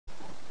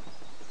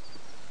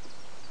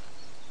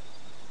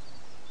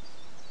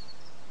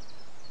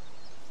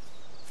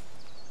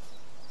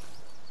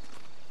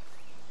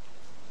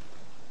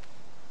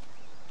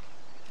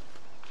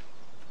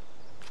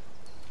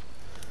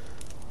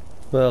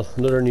Well,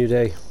 another new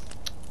day.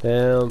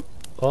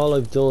 All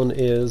I've done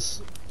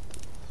is,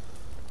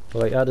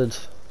 well, I added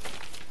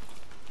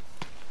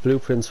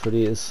blueprints for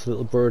these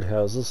little bird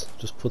houses,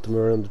 just put them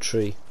around the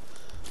tree,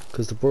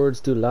 because the birds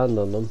do land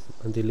on them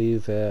and they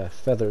leave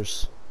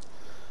feathers.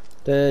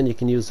 Then you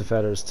can use the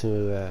feathers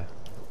to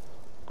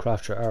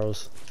craft your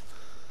arrows.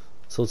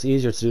 So it's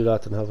easier to do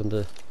that than having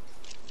to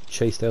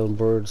chase down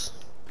birds,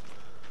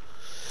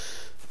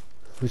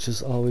 which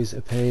is always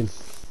a pain.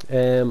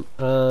 And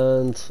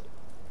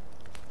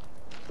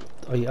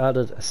I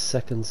added a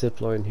second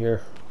zip line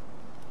here.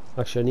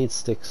 Actually, I need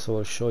sticks, so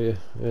I'll show you.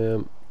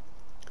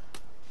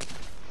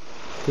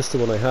 This is the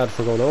one I had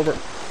for going over.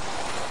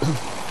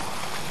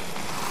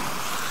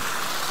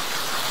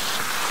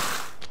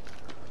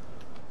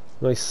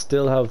 And I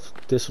still have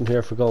this one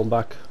here for going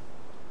back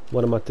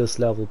when I'm at this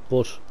level,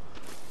 but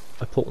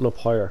I put one up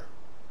higher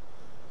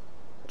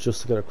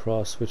just to get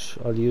across, which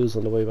I'll use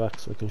on the way back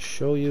so I can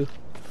show you.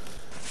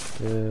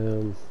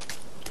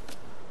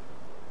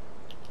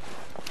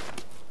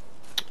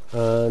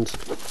 And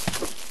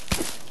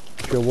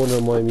if you're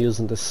wondering why I'm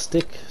using the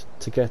stick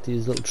to get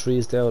these little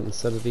trees down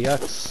instead of the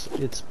axe,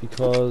 it's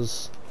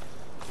because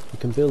you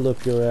can build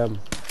up your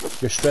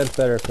strength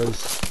better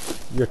because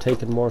you're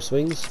taking more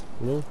swings,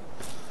 you know.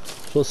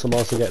 Plus I'm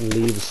also getting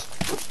leaves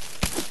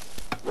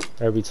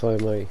every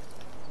time I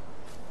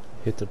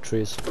hit the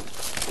trees.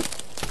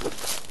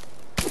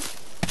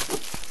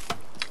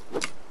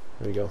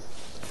 There we go.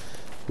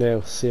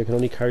 Now, see, I can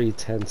only carry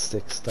 10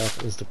 sticks.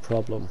 That is the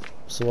problem.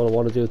 So what I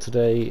want to do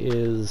today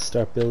is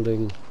start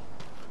building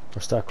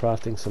or start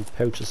crafting some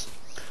pouches.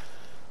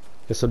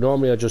 Okay, so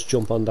normally I just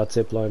jump on that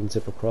zip line and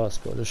zip across,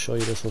 but I'll just show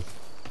you this one.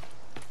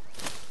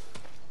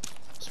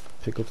 Just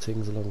pick up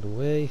things along the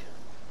way.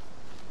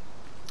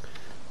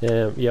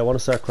 Yeah, I want to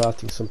start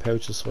crafting some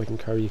pouches so I can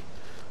carry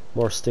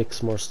more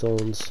sticks, more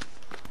stones.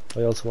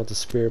 I also want a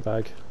spear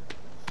bag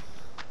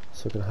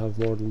so I can have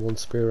more than one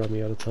spear on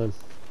me at a time.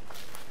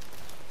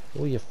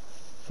 Oh, you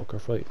fucker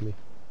frightened me.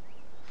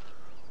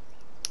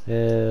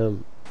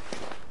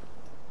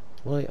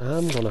 What I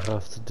am gonna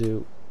have to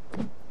do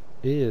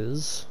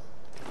is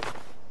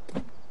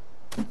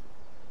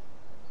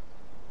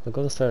I'm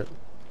gonna start.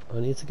 I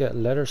need to get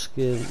leather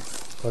skin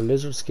or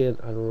lizard skin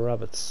and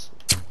rabbits.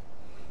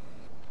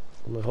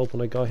 And I'm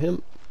hoping I got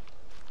him,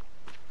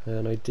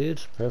 and I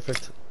did.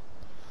 Perfect.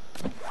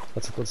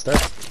 That's a good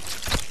start.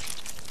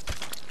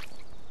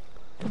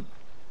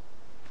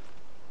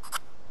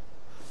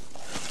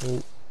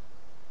 Oh,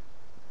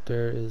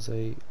 there is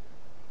a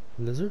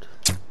lizard.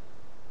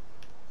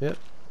 Yep.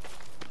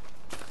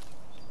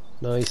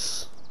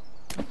 Nice.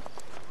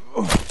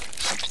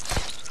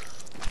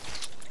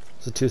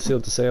 Is it too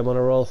soon to say I'm on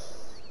a roll?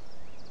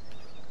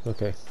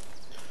 Okay.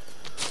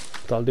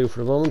 That'll do for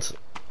the moment.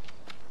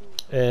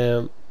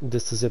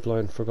 This is the zip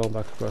line for going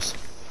back across.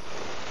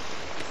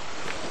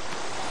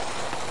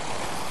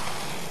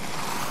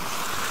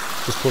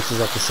 Just puts us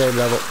at the same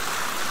level.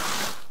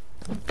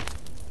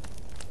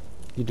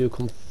 You do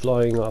come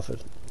flying off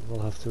it.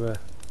 We'll have to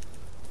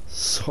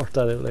sort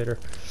that out later.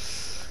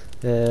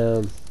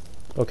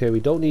 Okay, we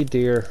don't need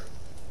deer.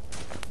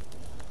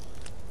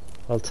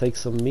 I'll take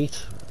some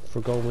meat for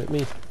going with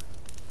me.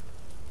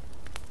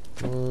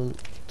 1,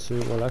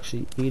 2, I'll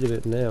actually eat a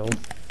bit now.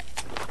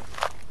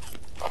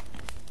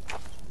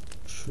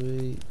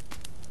 3,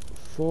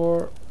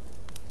 4.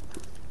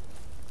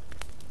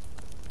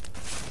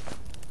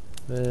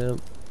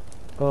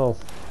 Oh,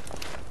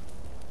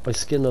 I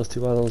skinned those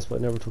 2 animals, but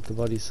I never took the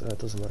bodies. It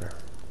doesn't matter.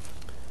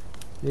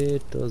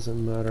 It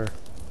doesn't matter.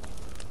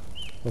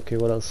 Okay,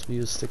 what else? We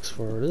use sticks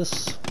for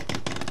this.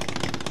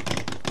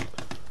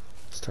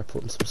 Start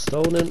putting some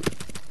stone in.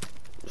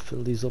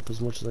 Fill these up as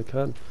much as I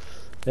can.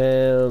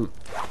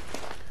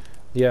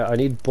 Yeah, I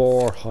need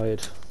boar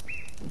hide.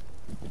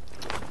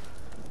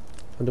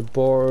 And the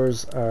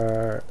boars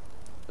are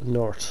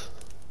north,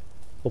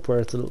 up where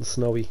it's a little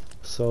snowy.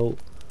 So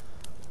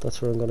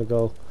that's where I'm gonna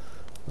go.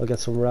 I'll get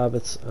some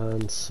rabbits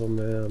and some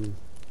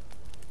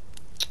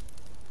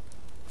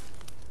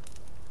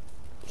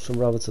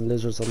rabbits and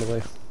lizards on the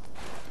way.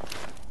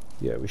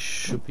 Yeah, we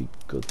should be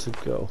good to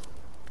go.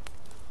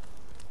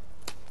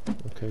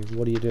 Okay,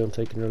 what are you doing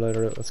taking your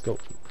lighter out? Let's go.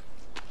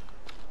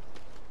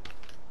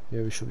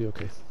 Yeah, we should be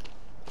okay.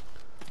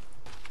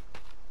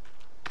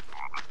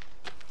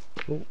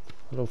 Oh,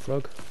 hello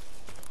frog.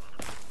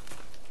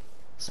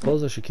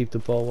 Suppose I should keep the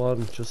bow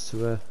on just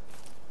to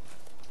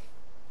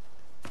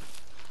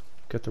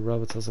get the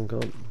rabbits as I'm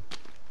going.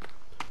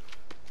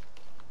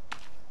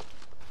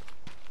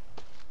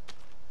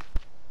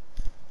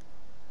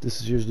 This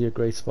is usually a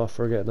great spot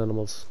for getting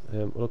animals.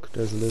 Look,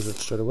 there's a lizard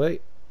straight away.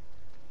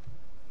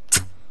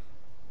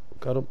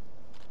 Got him.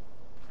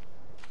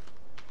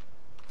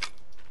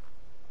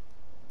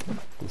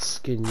 I'll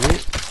skin you.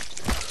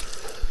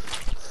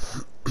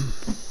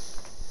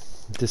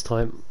 This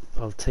time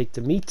I'll take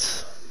the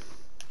meat.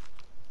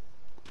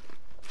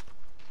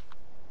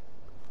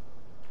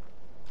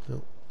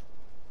 No,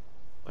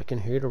 I can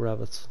hear the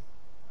rabbits.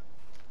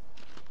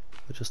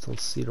 I just don't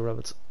see the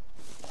rabbits.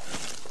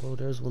 Oh,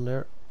 there's one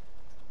there.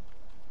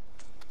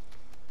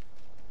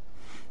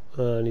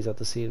 And he's at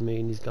the sea of me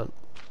and he's gone.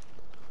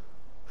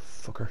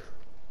 Fucker.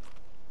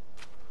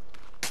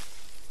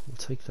 We'll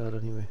take that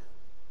anyway.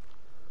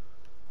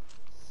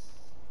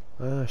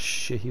 Ah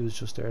shit, he was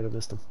just there and I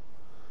missed him.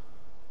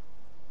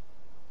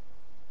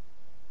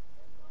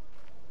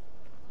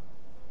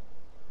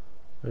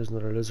 There's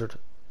another lizard.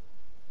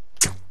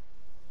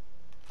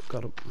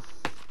 Got him.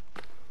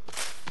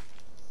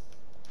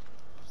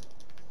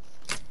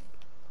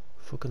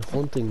 Fucking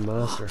hunting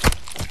master.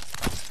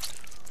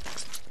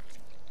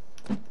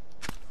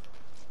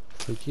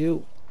 Like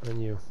you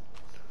and you.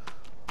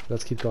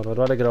 Let's keep going. I'd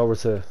rather get over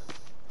to...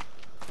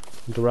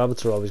 The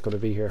rabbits are always going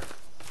to be here.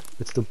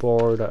 It's the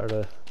boar that are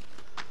the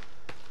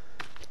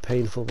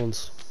painful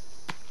ones.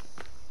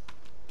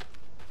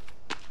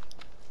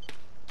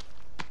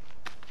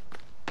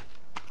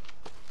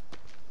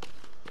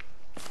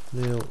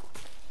 Now,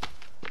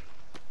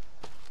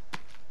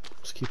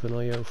 just keep an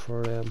eye out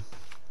for the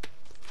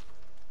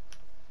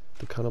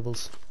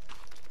cannibals.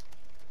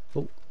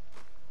 Oh,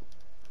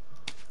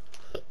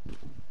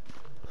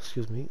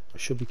 excuse me. I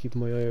should be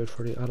keeping my eye out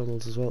for the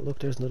animals as well. Look,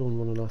 there's another one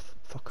running off.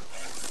 Fuck.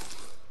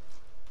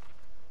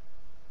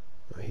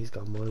 Oh, he's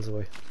gone miles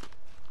away.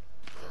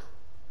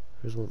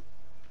 There's one.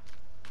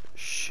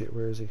 Shit,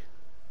 where is he?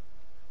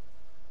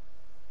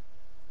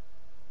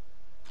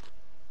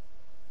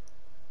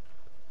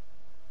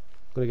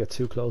 I'm gonna get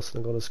too close and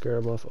I'm gonna scare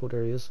him off. Oh,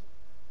 there he is.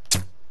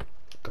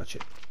 Gotcha.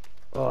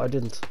 Oh, I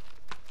didn't.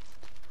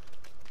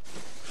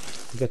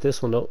 Get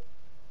this one though.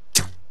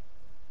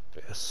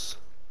 Yes.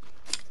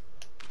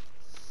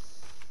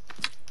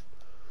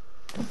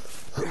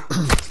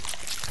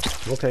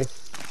 Okay,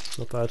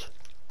 not bad.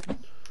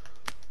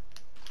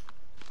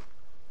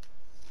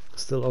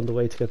 Still on the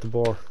way to get the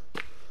boar.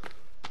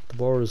 The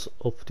boar is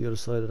up the other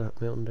side of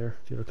that mountain there,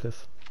 the other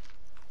cliff.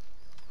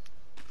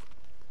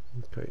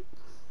 Okay.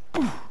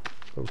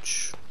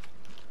 Ouch.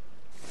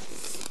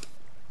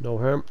 No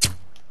harm.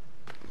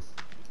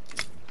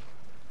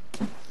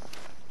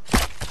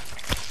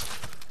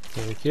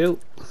 Thank you.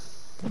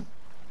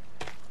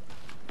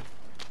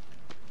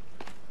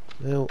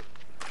 Now,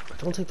 I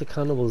don't think the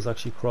cannibals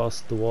actually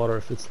cross the water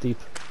if it's deep.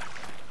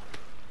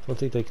 I don't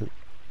think they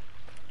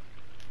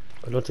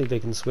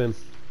can swim.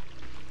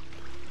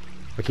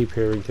 I keep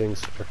hearing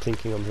things, or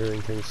thinking I'm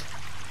hearing things.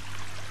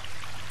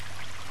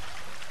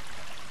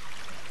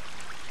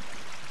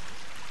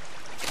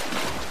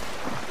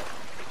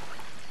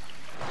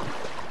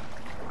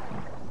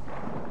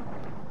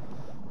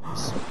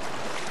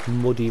 It's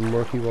muddy,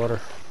 murky water.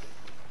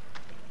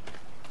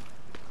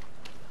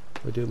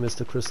 I do miss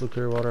the crystal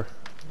clear water,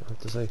 I have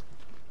to say.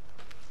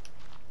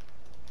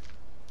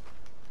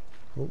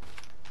 Oh,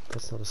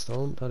 that's not a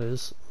stone, that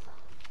is.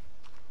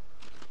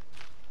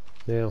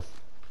 Now,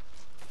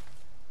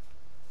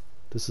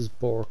 this is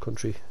boar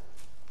country,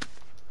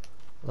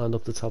 and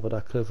up the top of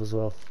that cliff as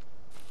well.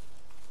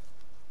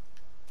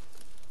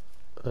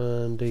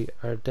 And they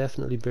are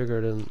definitely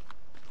bigger than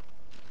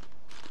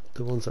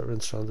the ones that are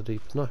in Stranded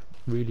Deep. Not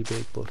really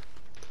big, but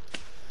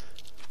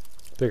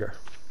bigger.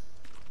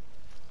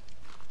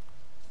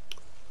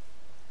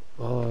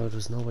 Oh,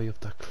 there's no way up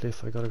that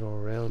cliff. I gotta go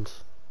around.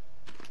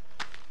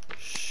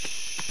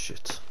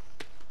 Shit.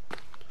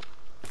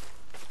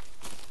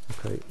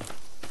 Okay.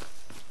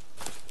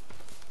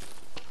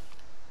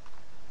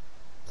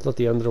 It's not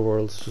the end of the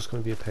world, it's just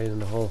going to be a pain in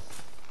the hole.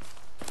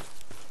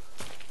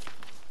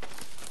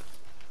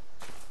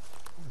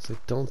 I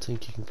don't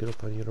think you can get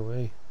up any other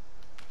way.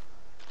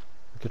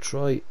 I could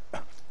try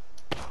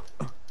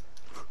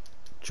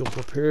jump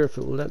up here if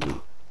it will let me.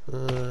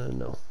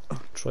 No.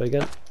 Try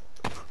again.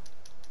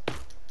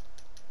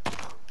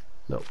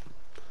 No.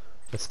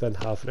 I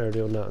spent half an hour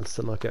doing that and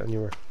still not getting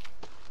anywhere.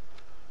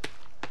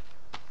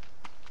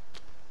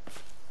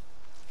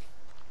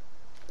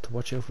 To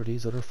watch out for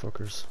these other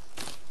fuckers.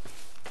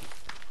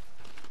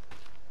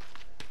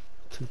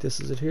 I think this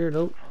is it here,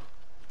 no?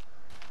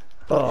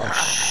 Oh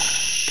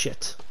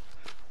shit.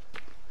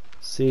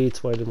 See,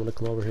 it's why I didn't want to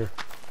come over here.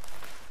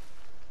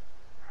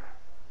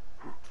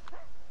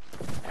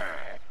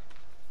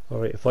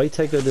 Alright, if I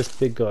take out this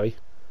big guy,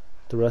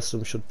 the rest of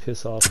them should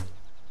piss off.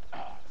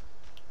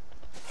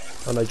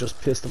 And I just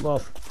pissed them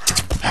off.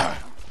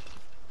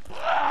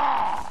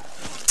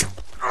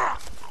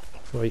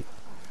 Right.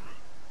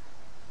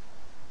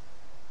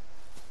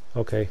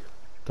 Okay,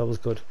 that was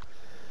good.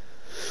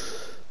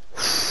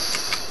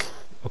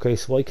 Okay,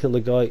 so I killed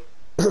a guy.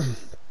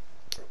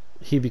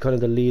 He'd be kind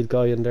of the lead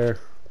guy in their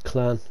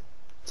clan.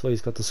 That's why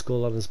he's got the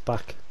skull on his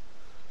back.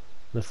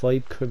 And if I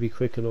could be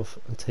quick enough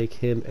and take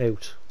him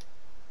out,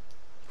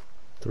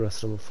 the rest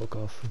of them will fuck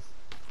off.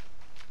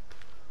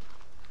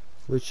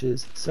 Which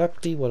is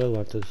exactly what I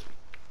wanted.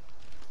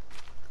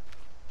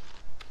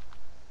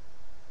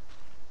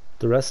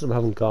 The rest of them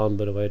haven't gone,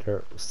 by the way,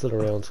 they're still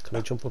around. Can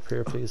I jump up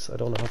here please? I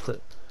don't have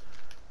to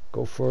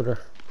go further,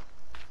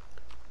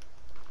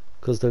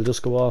 because they'll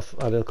just go off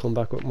and they'll come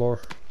back with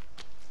more.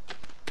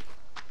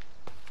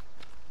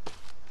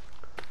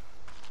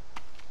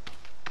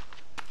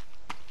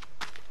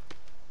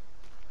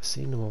 I've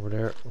seen them over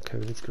there. Okay,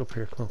 we need to get up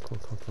here. Come on, come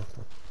on, come on, come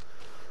on,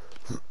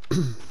 come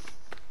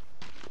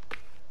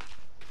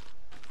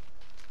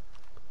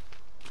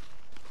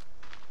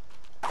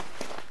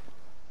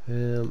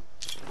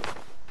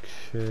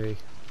Okay.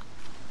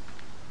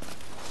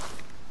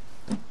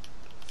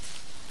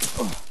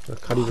 I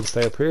can't even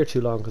stay up here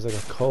too long because I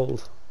got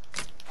cold.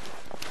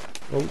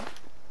 Oh,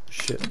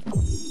 shit.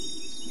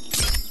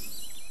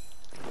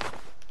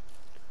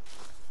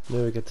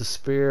 Now we get the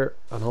spear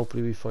and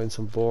hopefully we find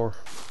some boar.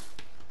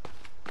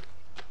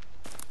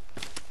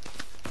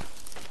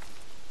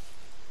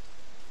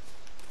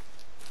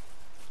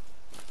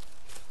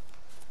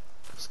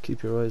 Just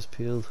keep your eyes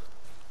peeled.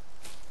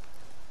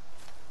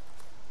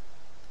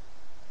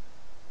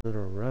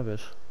 Another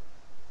rabbit.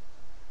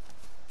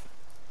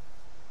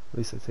 At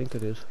least I think I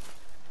did.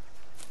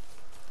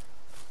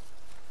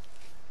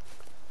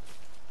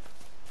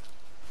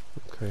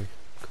 Okay,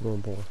 come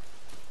on, boar.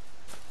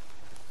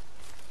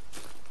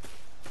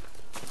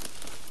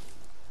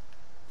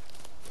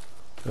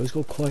 I always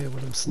go quiet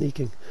when I'm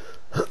sneaking.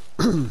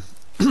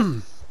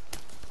 When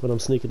I'm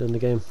sneaking in the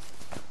game.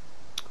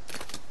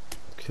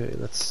 Okay,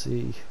 let's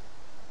see.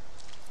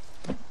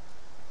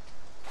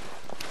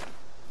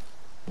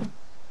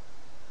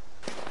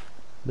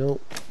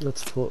 No,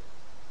 let's put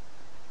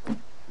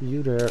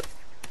you there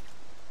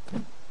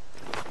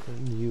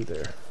and you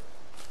there.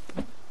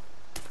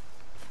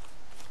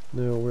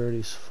 Now where are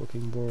these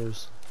fucking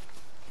boars?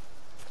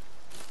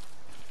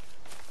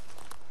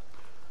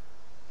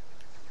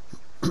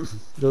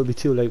 It'll be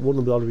too late. One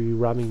will already be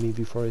ramming me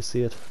before I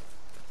see it.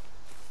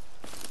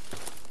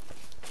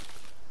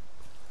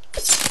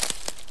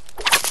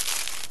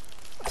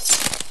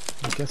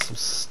 I'll get some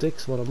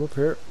sticks while I'm up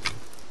here.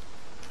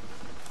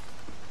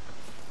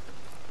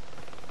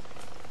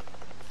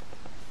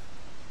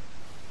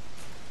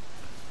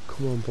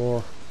 Come on,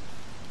 boar.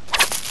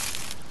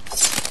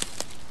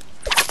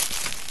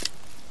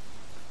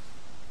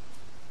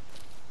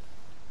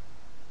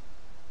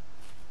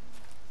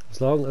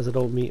 As long as I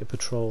don't meet a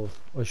patrol,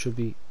 I should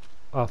be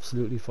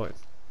absolutely fine.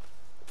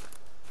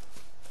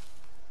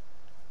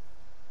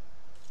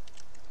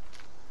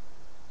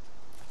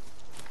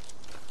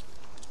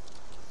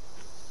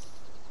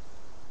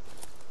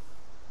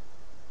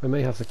 I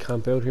may have to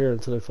camp out here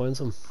until I find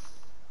some.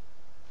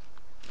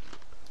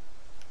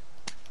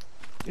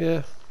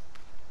 Yeah,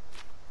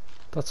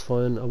 that's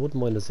fine. I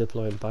wouldn't mind a zip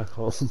line back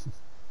home.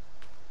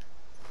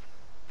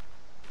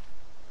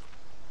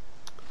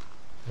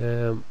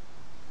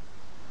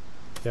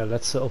 Yeah,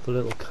 let's set up a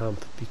little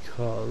camp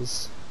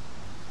because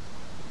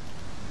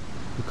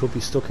we could be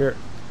stuck here.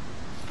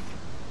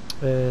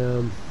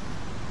 Yeah,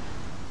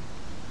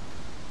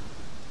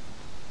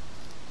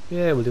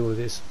 we'll do one of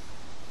these.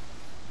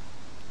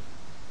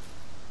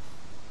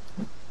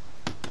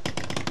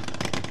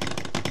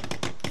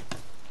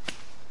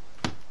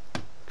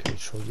 Okay,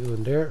 throw you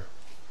in there.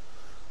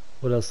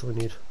 What else do I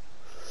need?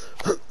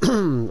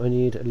 I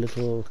need a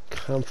little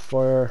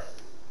campfire.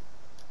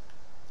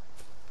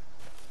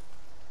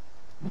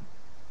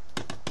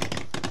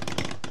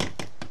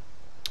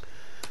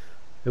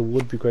 It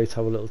would be great to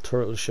have a little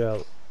turtle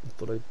shell,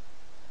 but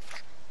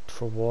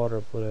for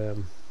water, but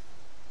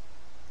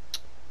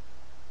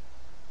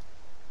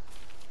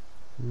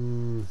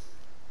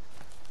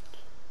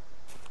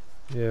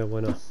yeah,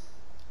 why not?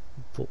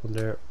 Put one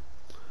there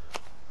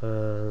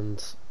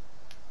and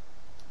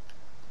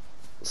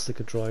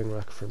stick a drying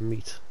rack for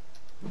meat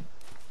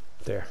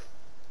there.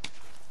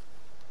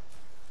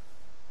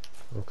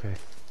 Okay,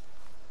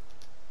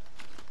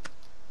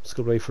 just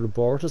go wait for the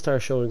boar to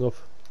start showing up.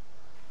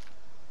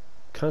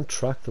 Can't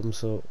track them,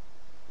 so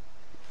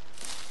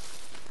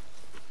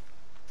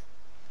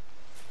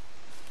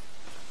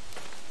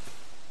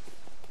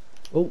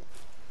oh,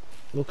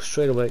 look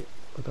straight away.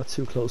 I got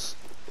too close.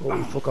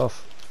 Oh, fuck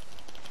off.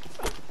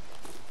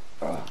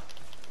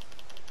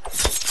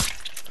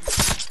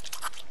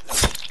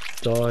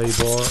 Die,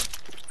 boar.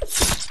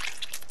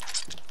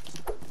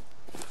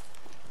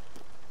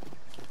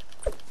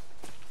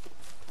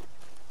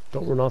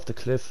 Don't run off the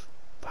cliff,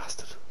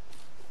 bastard.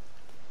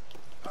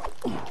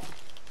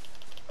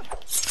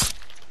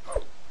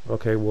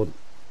 Okay, one.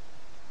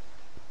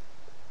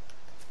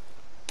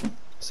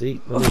 See,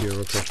 I'm here,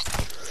 okay.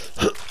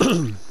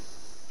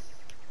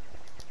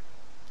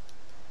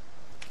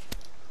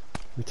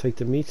 We take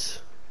the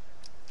meat.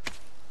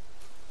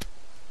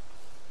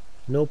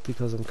 Nope,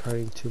 because I'm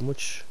carrying too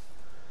much.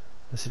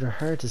 I see they're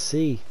hard to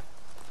see.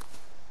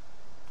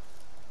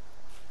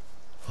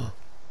 Oh,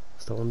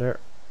 there's that one there.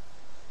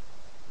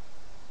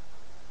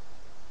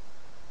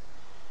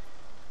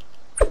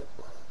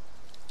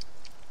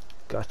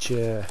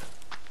 Gotcha.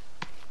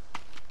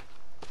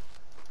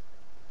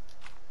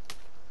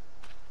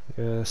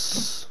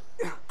 Yes.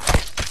 I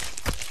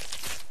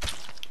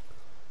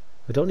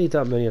don't need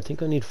that many. I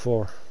think I need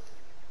 4.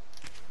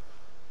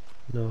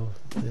 No.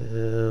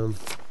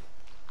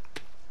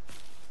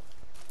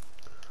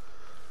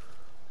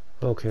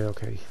 Okay.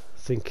 I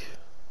think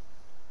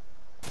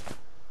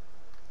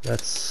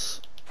let's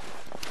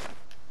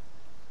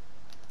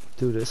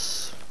do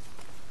this.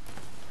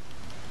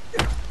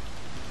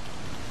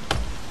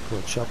 Come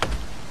on, chop.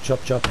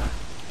 Chop chop.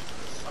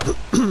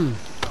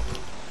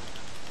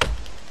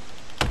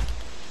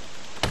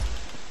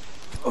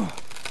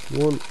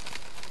 One.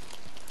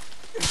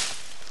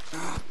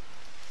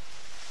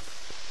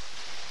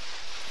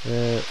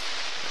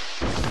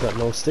 Got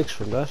no sticks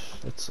from that.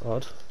 That's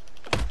odd.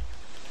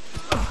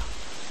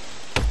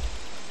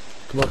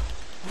 Come on.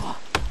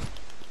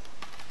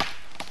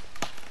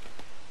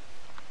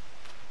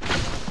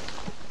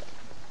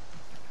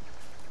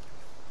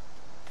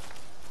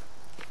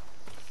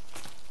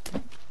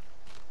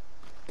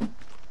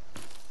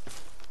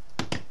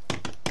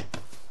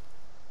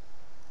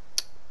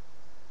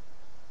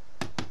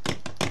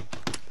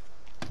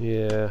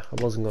 Yeah,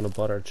 I wasn't going to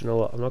bother. Do you know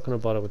what? I'm not going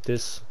to bother with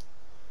this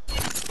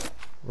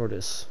or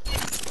this.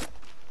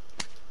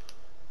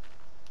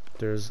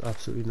 There's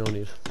absolutely no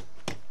need.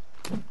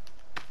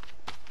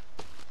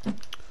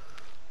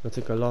 I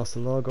think I lost a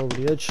log over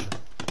the edge.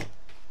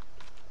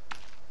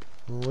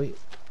 Oh, wait.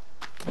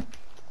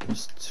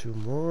 There's two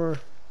more.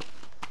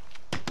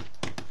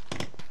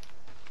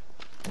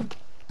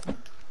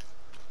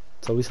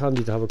 It's always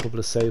handy to have a couple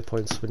of save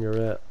points when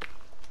you're out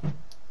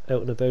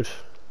and about.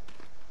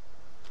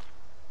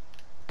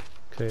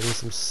 Okay, I need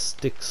some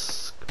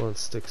sticks. Come on,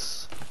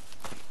 sticks.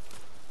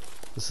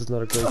 This is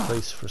not a great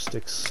place for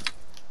sticks.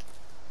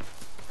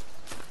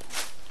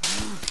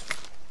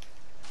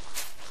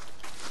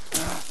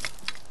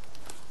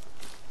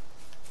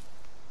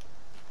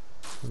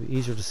 It'll be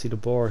easier to see the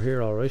boar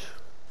here, alright.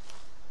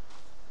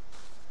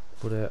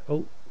 But,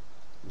 oh,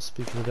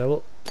 speaking of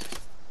devil.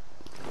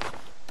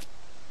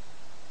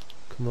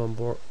 Come on,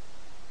 boar.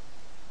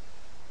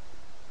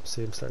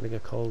 See, I'm starting to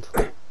get cold.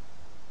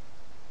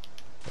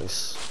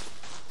 Nice.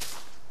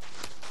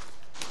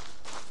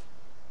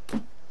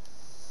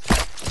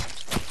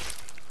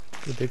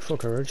 You're a big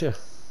fucker, aren't you?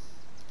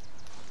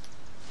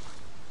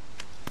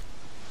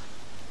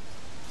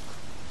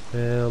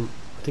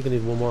 I think I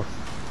need one more.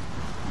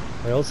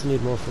 I also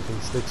need more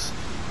fucking sticks.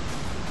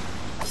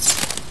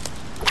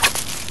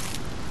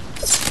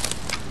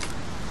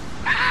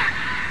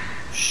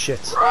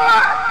 Shit.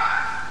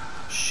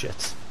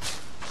 Shit.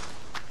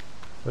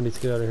 I need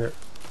to get out of here.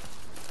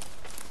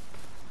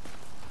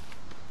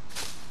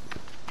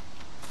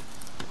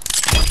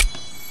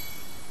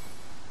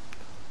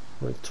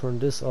 Right, turn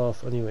this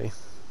off anyway.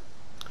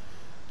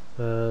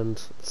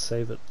 And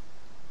save it.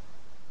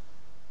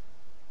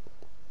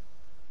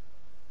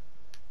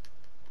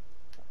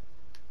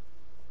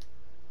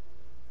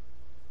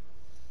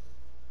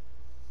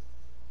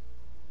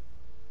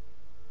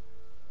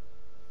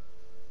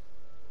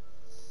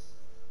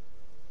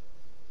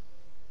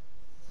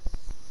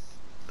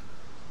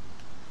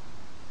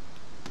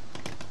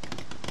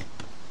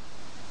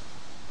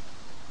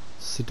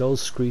 See,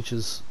 those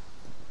screeches,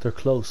 they're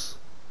close.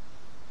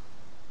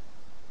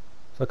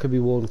 That could be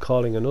one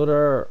calling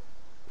another,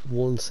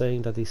 one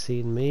saying that he's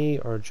seen me,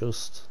 or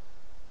just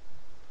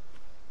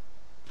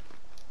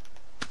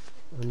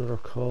another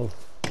call.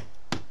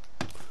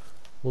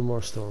 One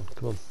more stone,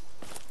 come on.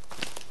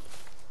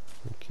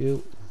 Thank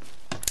you.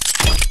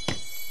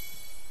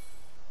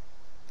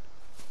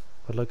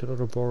 I'd like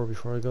another boar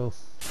before I go.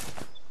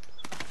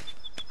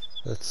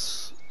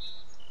 Let's...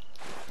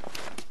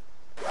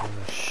 oh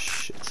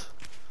shit.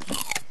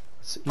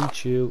 Let's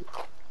eat you.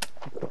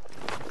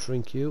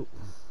 Drink you.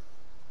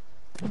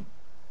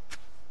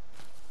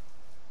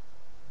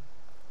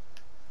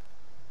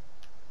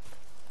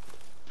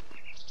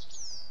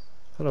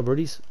 Hello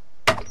birdies.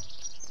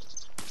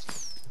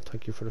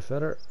 Thank you for the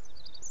feather.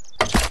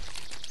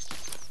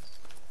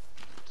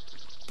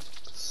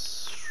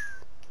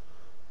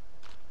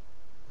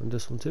 And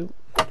this one too.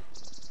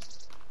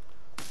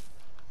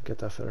 Get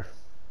that feather.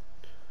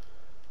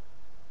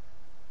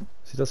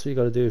 See, that's what you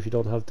gotta do if you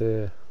don't have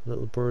the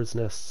little bird's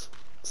nests.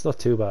 It's not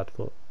too bad,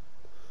 but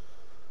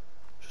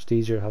just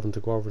easier having to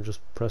go over and just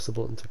press a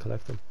button to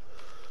collect them.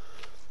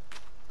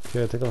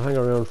 Okay, I think I'll hang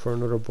around for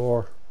another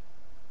boar.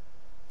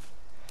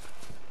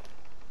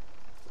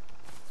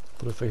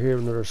 But if I hear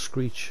another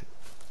screech,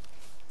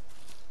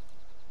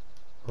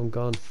 I'm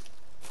gone.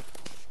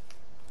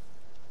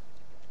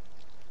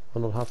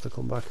 And I'll have to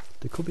come back.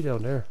 They could be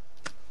down there.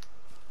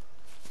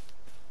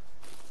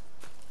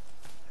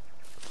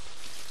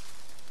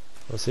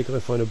 I'll see if I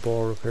find a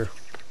boar up here.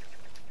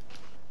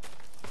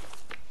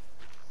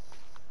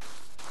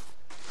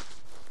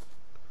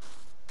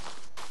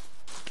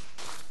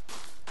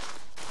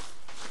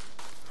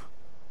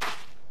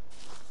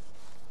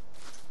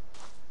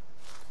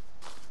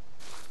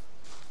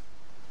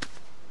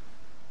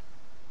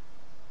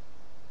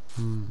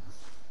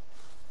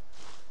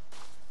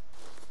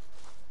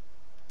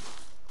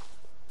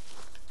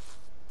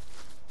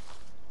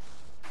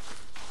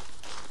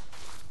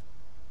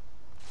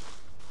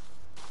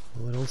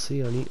 Oh, I don't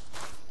see any.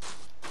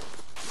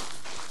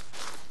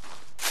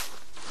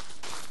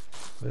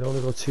 I don't want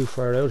to go too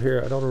far out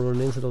here. I don't want to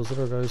run into those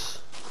other guys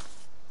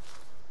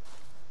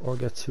or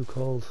get too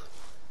cold.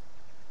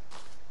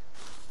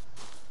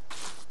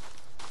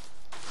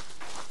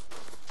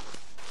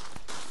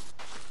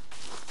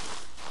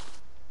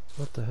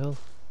 What the hell?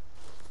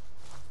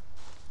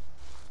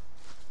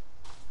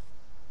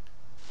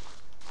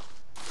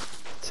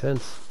 tent.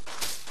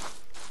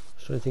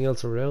 Is there anything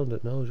else around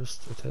it? No,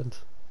 just a tent.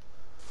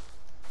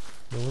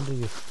 No wonder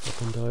you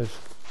fucking died.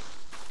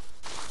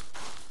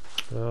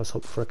 I was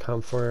hoping for a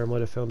campfire. I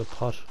might have found a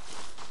pot.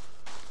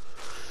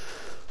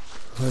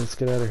 Right, let's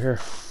get out of here.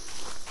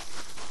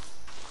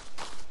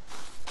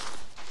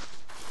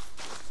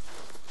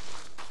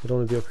 I don't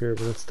want to be up here,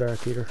 but it's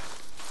dark either.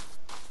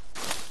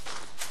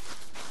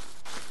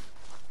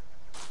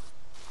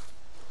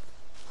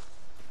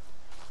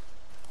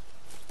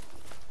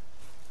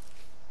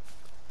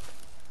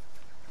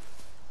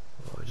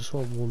 Oh, I just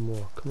want one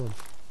more. Come on.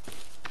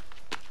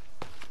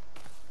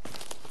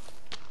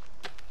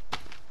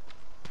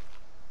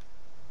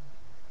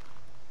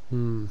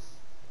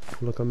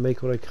 Look, I'll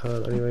make what I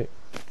can anyway.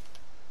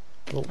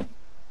 Oh.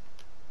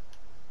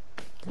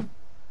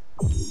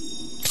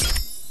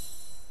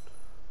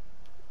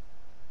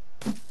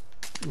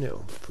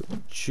 Now,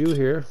 put you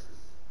here.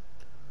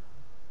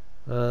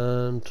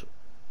 And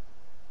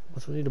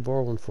what do I need a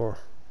bore one for?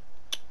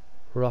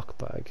 Rock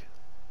bag.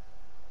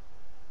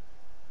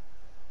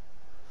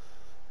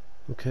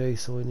 Okay,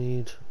 so I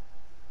need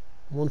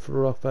one for the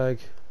rock bag,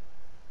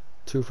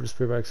 two for the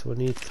spear bag, so I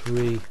need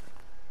 3.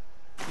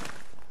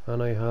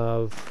 And I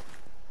have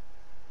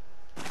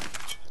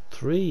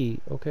 3.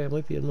 Okay, it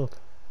might be enough.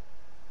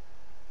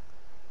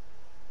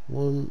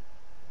 1,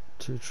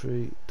 2,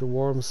 3. The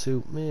warm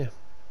suit, meh.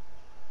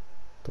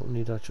 Don't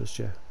need that just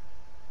yet.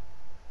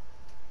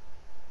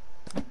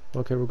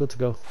 Okay, we're good to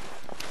go.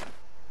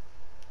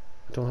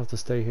 I don't have to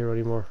stay here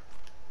anymore.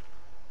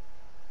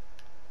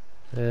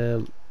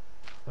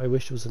 I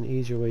wish there was an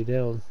easier way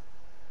down.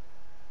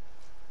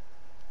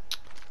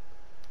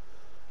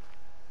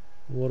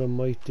 What I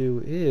might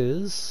do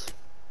is,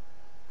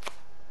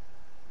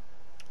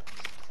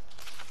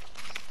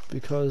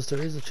 because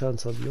there is a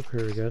chance I'll be up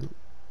here again,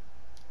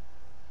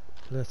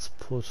 let's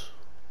put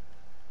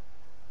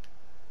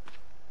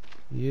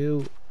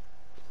you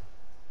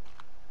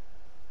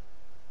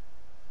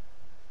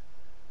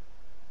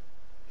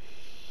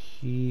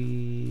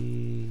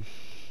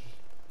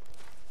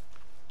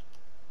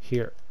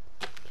here.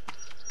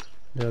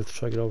 Now I have to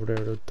try to get over there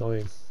without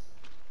dying.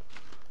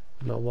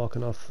 I'm not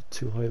walking off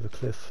too high of a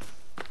cliff.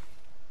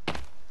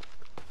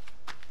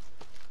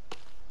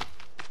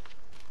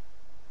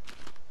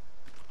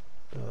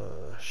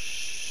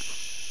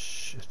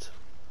 Shit.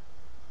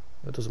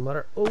 That doesn't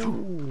matter. Oh,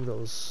 that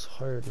was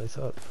higher than I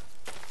thought.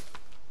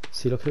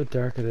 See, look how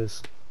dark it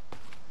is.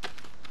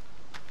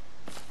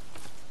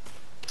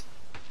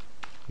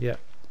 Yeah.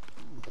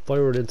 If I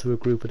were into a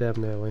group of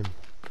them now,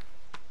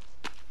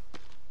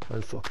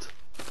 I'm fucked.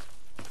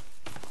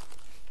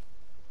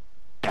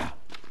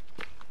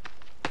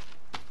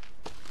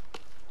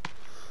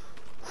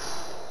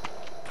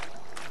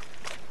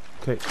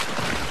 Okay.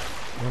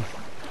 Well.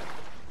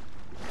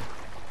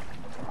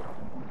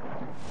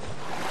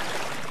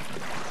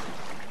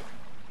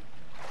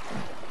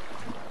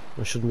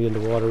 I shouldn't be in the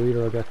water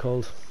either, I'll get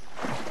cold.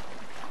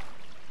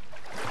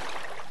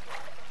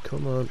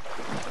 Come on.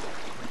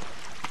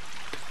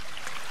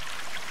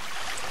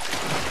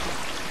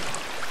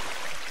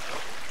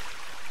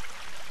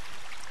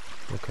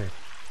 Okay.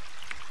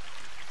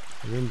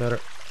 I'm doing better.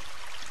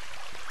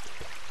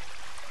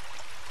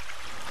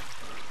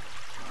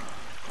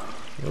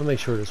 I want to make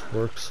sure this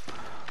works.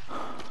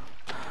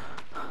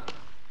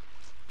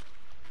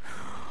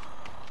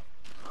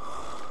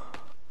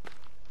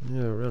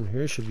 Yeah, around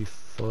here should be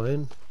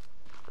fine.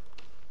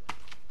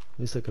 At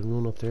least I can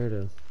run up there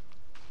then.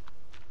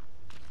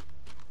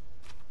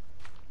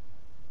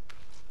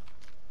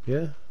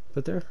 Yeah,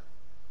 but there.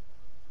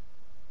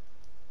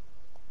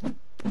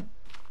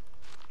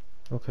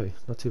 Okay,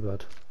 not too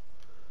bad.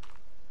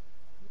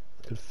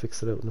 I can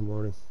fix it out in the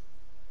morning.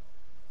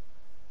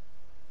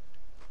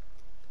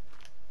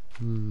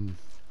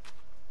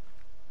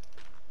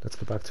 Let's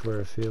go back to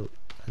where I feel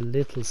a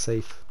little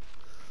safe.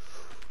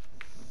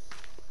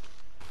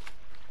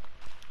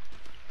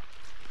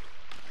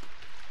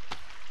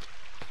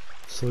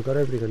 So I got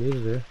everything I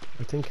needed there,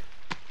 I think.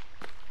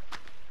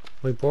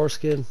 My boar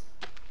skin.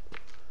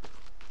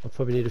 I'll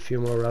probably need a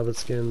few more rabbit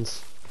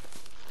skins.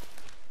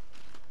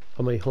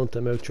 I might hunt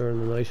them out during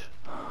the night.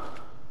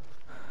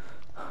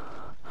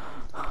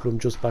 But I'm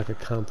just back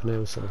at camp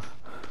now, so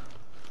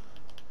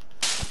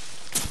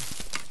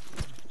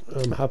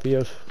I'm happy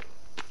out.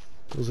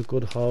 It was a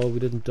good haul. We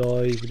didn't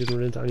die, we didn't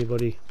run into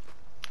anybody.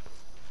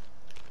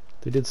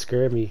 They did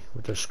scare me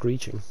with their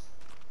screeching,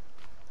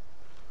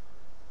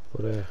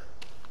 but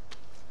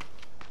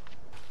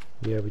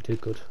yeah, we did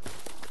good.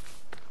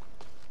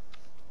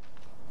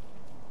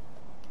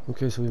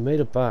 Okay, so we made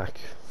it back.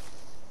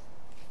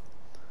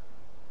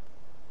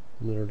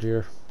 Another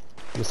deer.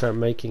 We'll start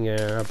making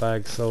our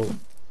bag. So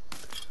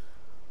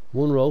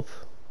 1 rope,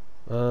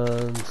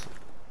 and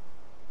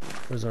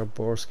where's our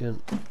boar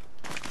skin?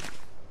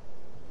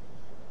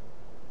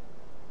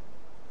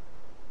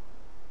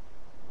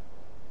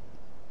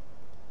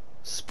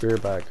 Spear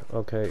bag.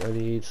 Okay, I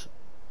need.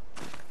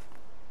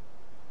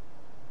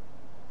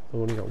 I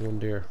only got 1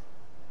 deer.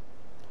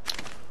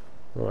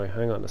 Right,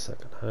 hang on a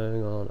second.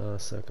 Hang on a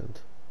second.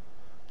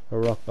 a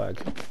rock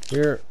bag.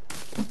 Here,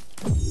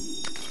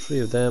 3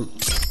 of them.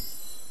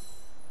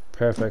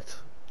 Perfect.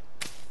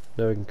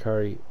 Now I can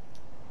carry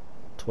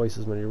twice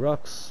as many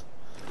rocks,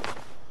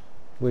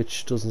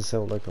 which doesn't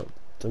sound like a,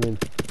 I mean,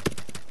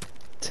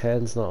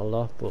 10's not a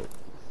lot, but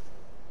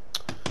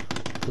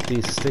put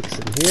these sticks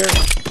in here.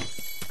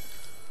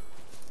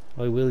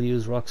 I will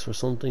use rocks for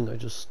something, I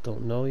just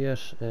don't know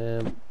yet.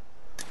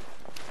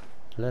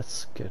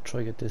 Let's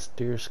try get this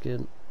deer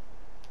skin.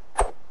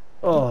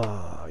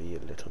 Oh, you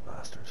little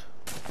bastard.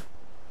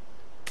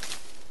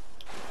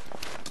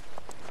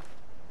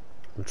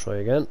 We'll try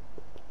again.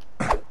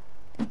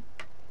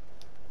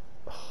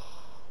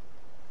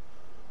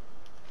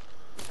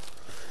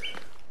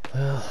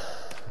 Well,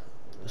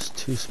 there's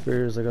 2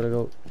 spears, I gotta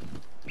go.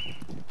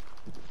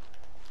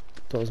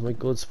 That was my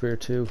good spear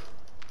too.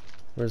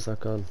 Where's that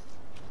gone?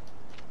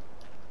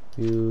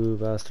 You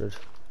bastard.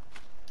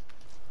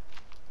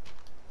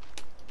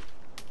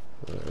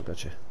 I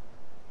got you.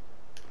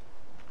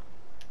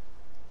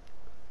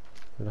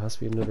 There has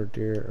to be another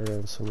deer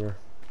around somewhere.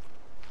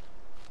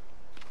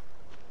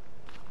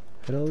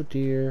 Hello,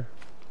 deer.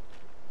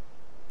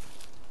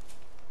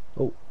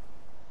 Oh,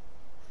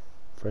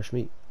 fresh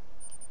meat.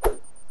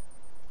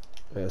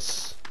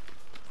 Yes.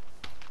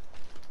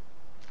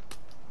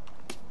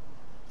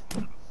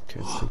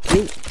 Okay, thank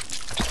you.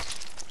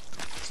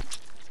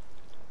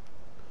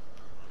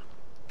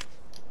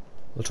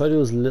 I'll try to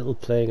do as little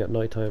playing at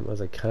night time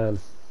as I can,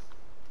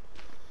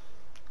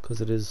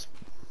 because it's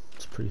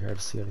pretty hard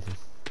to see anything.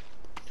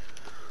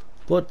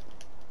 But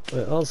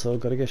I also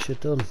gotta get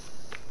shit done.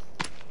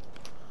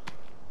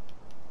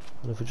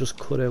 And if I just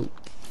cut out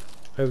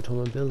every time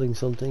I'm building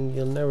something,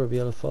 you'll never be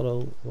able to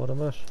follow what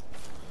I'm at.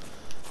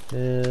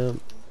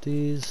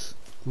 These,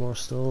 more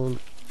stone.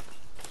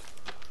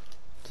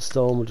 The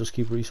stone will just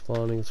keep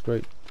respawning, it's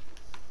great.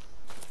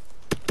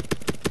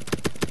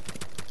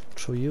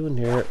 Throw you in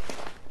here.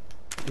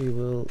 We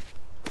will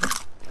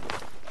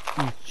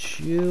eat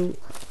you.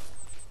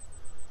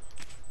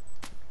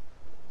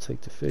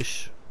 Take the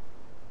fish.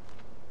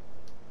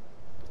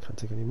 Can't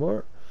take any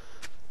more.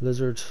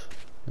 Lizard,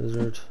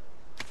 lizard,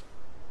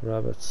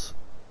 rabbits.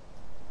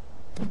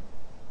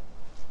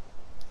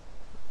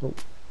 Oh,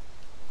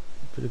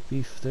 bit of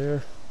beef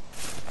there.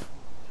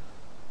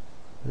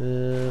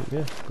 Yeah,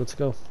 good to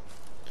go.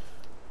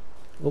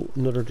 Oh,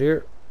 another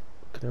deer.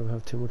 Can never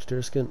have too much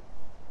deer skin.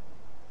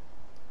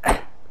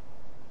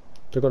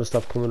 They're going to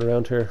stop coming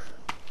around here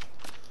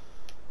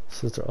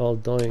since they're all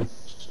dying.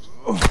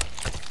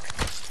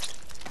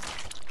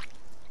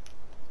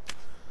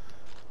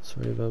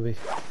 Sorry, Bambi.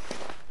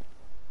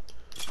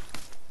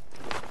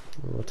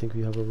 Oh, I think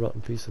we have a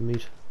rotten piece of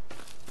meat.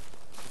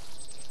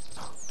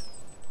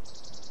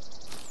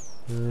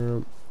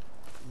 Okay,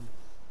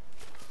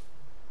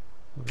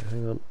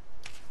 hang on.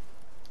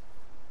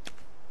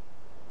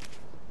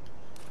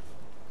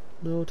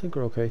 No, I think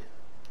we're okay.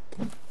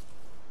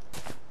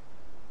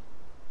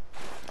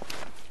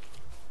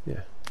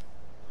 Yeah.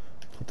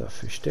 Put that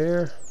fish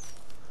there.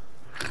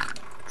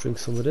 Drink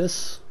some of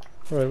this.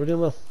 Alright, we're doing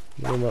well.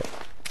 We're doing well.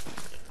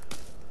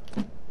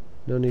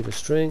 No need a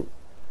string.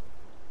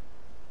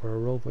 Or a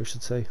rope, I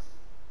should say.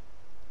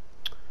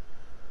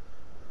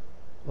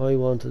 I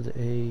wanted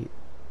a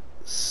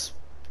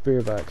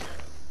spear bag.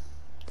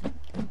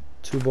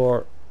 2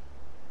 boar.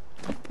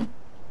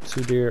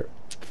 2 deer.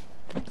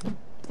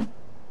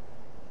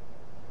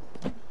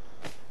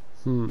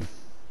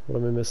 What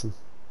am I missing?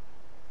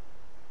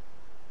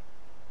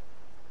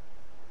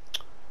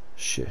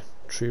 Shit,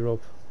 tree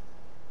rope.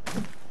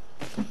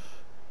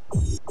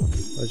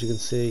 As you can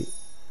see,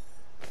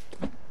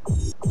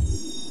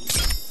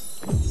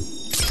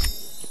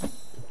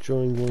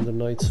 during one of the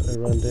nights I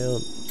ran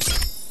down,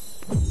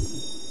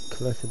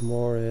 collected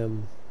more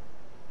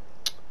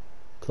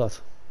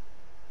cloth.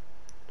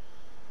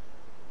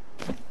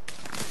 Okay,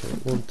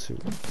 1, 2,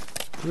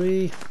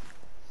 3,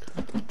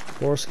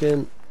 boar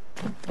skin,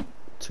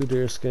 2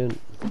 deer skin,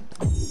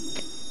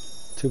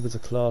 2 bits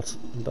of cloth,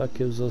 and that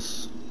gives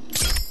us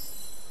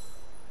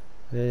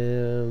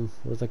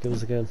what does that give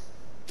us again?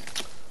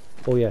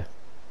 Oh yeah,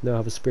 now I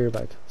have a spear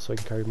bag, so I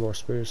can carry more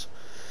spears.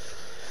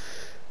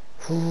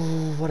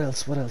 Ooh, what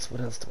else do we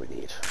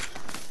need?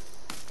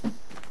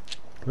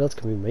 What else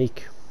can we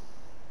make?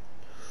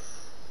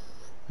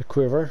 A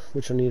quiver,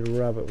 which I need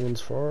rabbit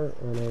ones for,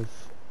 and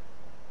I've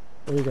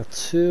only got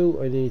 2,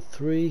 I need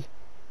 3.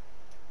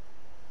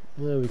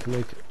 Well, we can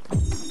make a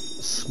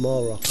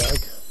small rock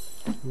bag.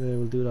 Yeah,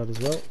 we'll do that as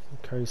well.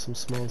 Carry some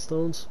small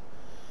stones.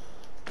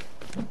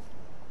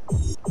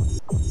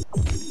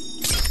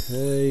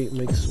 Okay,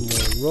 make some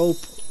more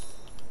rope.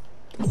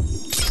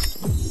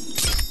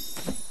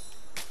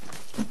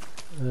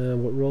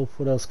 What rope?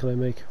 What else can I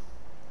make?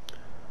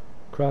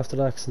 Crafted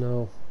axe?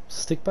 No.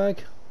 Stick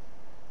bag?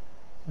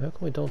 How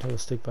come I don't have a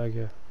stick bag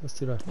yet? Let's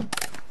do that.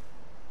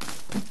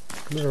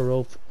 Another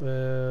rope.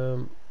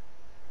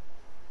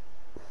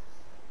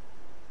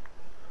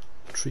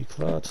 3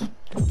 cloth.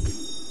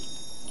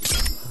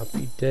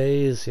 Happy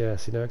days. Yeah,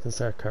 see now I can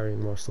start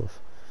carrying more stuff.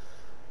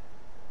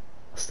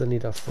 I still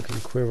need that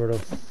fucking quiver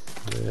though.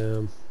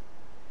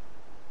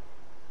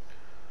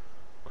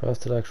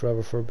 Crafted axe,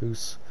 rabbit fur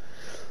boots.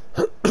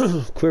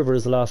 Quiver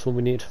is the last one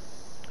we need.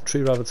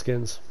 3 rabbit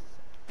skins.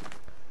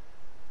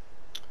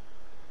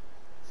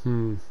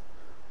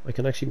 I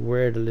can actually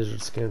wear the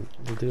lizard skin.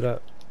 We'll do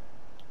that.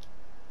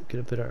 Get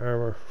a bit of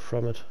armor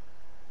from it.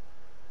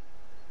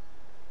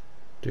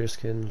 Deer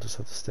skin just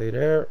have to stay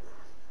there.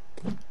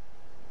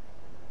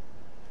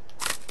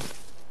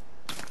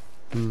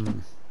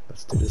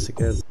 Let's do this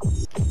again.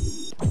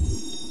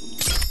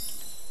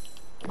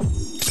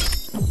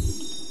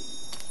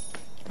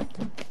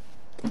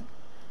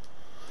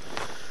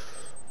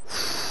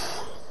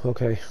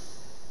 Okay.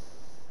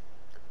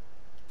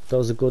 That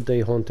was a good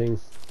day hunting.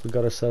 We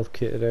got ourselves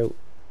kitted out.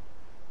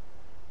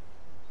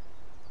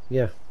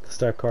 Yeah,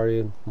 start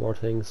carrying more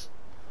things.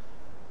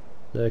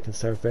 Now I can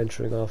start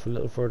venturing off a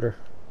little further.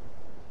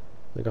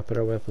 I got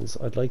better weapons.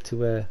 I'd like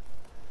to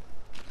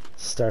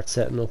start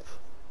setting up.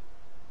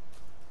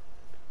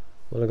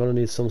 Well, I'm gonna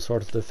need some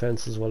sort of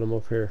defences while I'm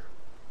up here.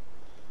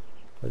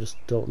 I just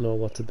don't know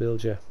what to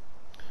build yet.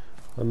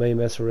 I may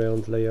mess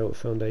around, lay out a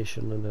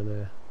foundation, and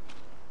then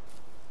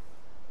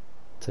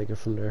take it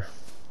from there.